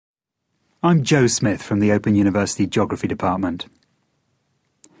I'm Joe Smith from the Open University Geography Department.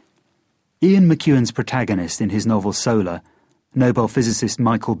 Ian McEwan's protagonist in his novel Solar, Nobel physicist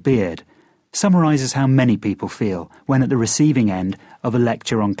Michael Beard, summarises how many people feel when at the receiving end of a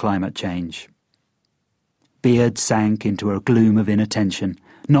lecture on climate change. Beard sank into a gloom of inattention,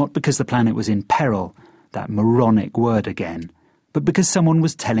 not because the planet was in peril, that moronic word again, but because someone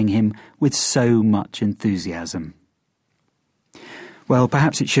was telling him with so much enthusiasm. Well,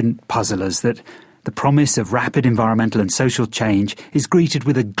 perhaps it shouldn't puzzle us that the promise of rapid environmental and social change is greeted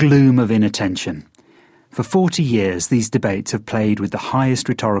with a gloom of inattention. For 40 years, these debates have played with the highest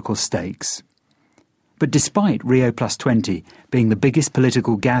rhetorical stakes. But despite Rio+20 being the biggest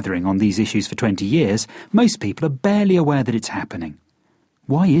political gathering on these issues for 20 years, most people are barely aware that it's happening.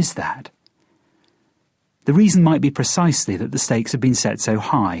 Why is that? The reason might be precisely that the stakes have been set so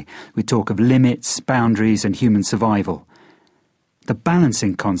high, with talk of limits, boundaries and human survival. The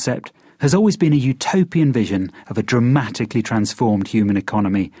balancing concept has always been a utopian vision of a dramatically transformed human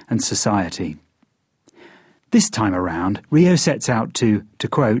economy and society. This time around, Rio sets out to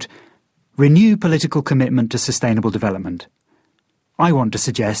quote, renew political commitment to sustainable development. I want to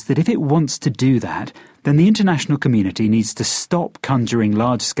suggest that if it wants to do that, then the international community needs to stop conjuring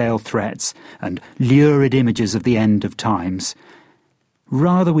large-scale threats and lurid images of the end of times.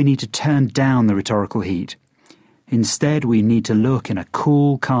 Rather, we need to turn down the rhetorical heat. Instead, we need to look in a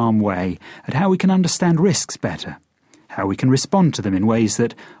cool, calm way at how we can understand risks better, how we can respond to them in ways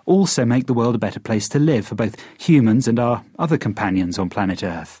that also make the world a better place to live for both humans and our other companions on planet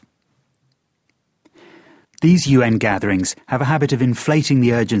Earth. These UN gatherings have a habit of inflating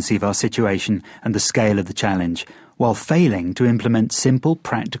the urgency of our situation and the scale of the challenge, while failing to implement simple,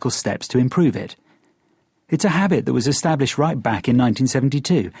 practical steps to improve it. It's a habit that was established right back in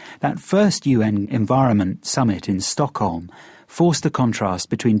 1972. That first UN Environment Summit in Stockholm forced a contrast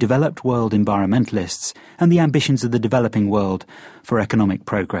between developed world environmentalists and the ambitions of the developing world for economic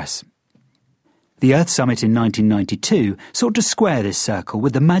progress. The Earth Summit in 1992 sought to square this circle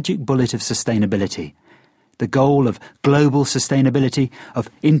with the magic bullet of sustainability. The goal of global sustainability, of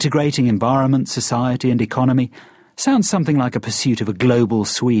integrating environment, society and economy, sounds something like a pursuit of a global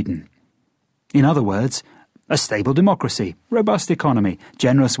Sweden. In other words, a stable democracy, robust economy,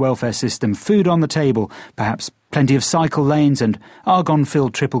 generous welfare system, food on the table, perhaps plenty of cycle lanes and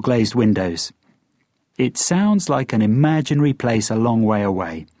argon-filled triple-glazed windows. It sounds like an imaginary place a long way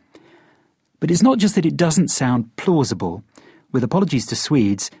away. But it's not just that it doesn't sound plausible. With apologies to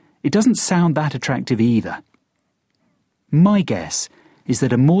Swedes, it doesn't sound that attractive either. My guess is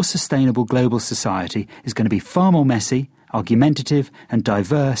that a more sustainable global society is going to be far more messy, argumentative and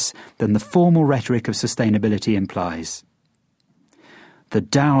diverse than the formal rhetoric of sustainability implies. The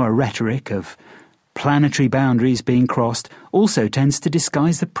dour rhetoric of planetary boundaries being crossed also tends to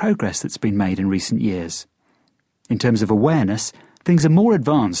disguise the progress that's been made in recent years. In terms of awareness, things are more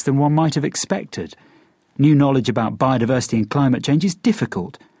advanced than one might have expected. New knowledge about biodiversity and climate change is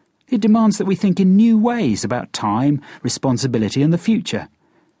difficult. It demands that we think in new ways about time, responsibility and the future.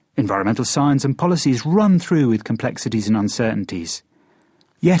 Environmental science and policies run through with complexities and uncertainties.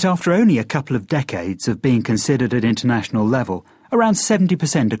 Yet after only a couple of decades of being considered at international level, around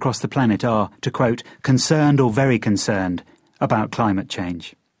 70% across the planet are, to quote, concerned or very concerned about climate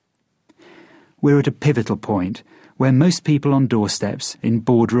change. We're at a pivotal point where most people on doorsteps, in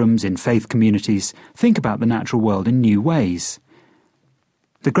boardrooms, in faith communities, think about the natural world in new ways.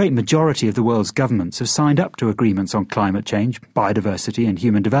 The great majority of the world's governments have signed up to agreements on climate change, biodiversity and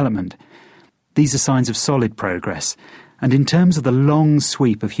human development. These are signs of solid progress, and in terms of the long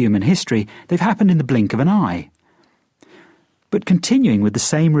sweep of human history, they've happened in the blink of an eye. But continuing with the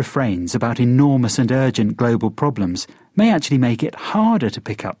same refrains about enormous and urgent global problems may actually make it harder to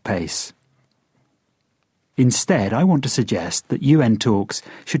pick up pace. Instead, I want to suggest that UN talks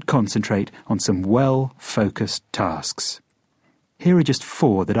should concentrate on some well-focused tasks. Here are just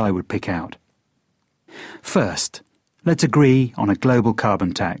 4 that I would pick out. First, let's agree on a global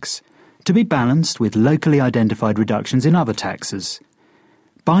carbon tax, to be balanced with locally identified reductions in other taxes.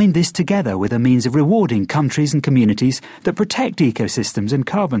 Bind this together with a means of rewarding countries and communities that protect ecosystems and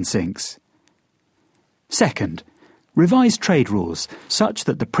carbon sinks. Second, revise trade rules such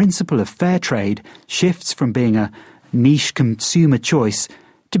that the principle of fair trade shifts from being a niche consumer choice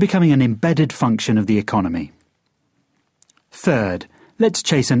to becoming an embedded function of the economy. Third, let's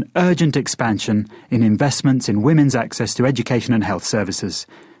chase an urgent expansion in investments in women's access to education and health services,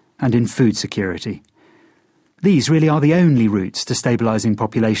 and in food security. These really are the only routes to stabilising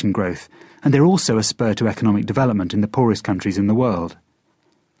population growth, and they're also a spur to economic development in the poorest countries in the world.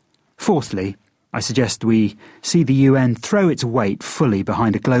 Fourthly, I suggest we see the UN throw its weight fully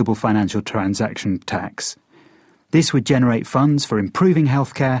behind a global financial transaction tax. This would generate funds for improving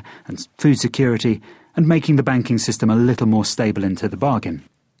healthcare and food security and making the banking system a little more stable into the bargain.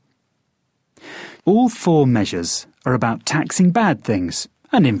 All 4 measures are about taxing bad things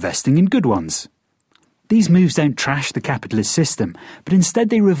and investing in good ones. These moves don't trash the capitalist system, but instead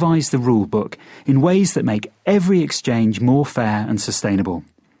they revise the rule book in ways that make every exchange more fair and sustainable.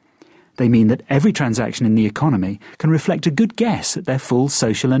 They mean that every transaction in the economy can reflect a good guess at their full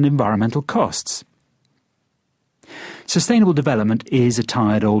social and environmental costs. Sustainable development is a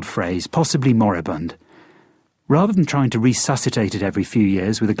tired old phrase, possibly moribund. Rather than trying to resuscitate it every few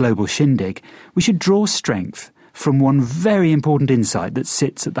years with a global shindig, we should draw strength from one very important insight that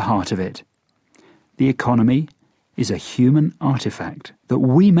sits at the heart of it. The economy is a human artifact that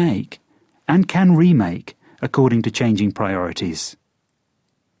we make and can remake according to changing priorities.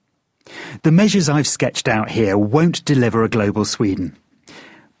 The measures I've sketched out here won't deliver a global Sweden,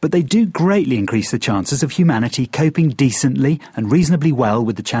 but they do greatly increase the chances of humanity coping decently and reasonably well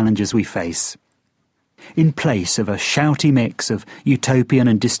with the challenges we face. In place of a shouty mix of utopian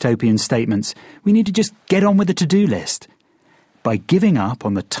and dystopian statements, we need to just get on with the to-do list. By giving up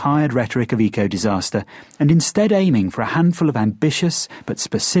on the tired rhetoric of eco-disaster and instead aiming for a handful of ambitious but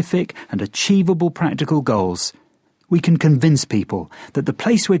specific and achievable practical goals, we can convince people that the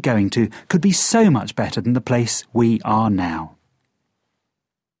place we're going to could be so much better than the place we are now.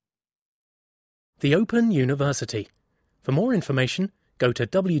 The Open University. For more information, go to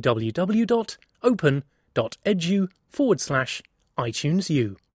www.open.edu/iTunes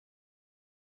U.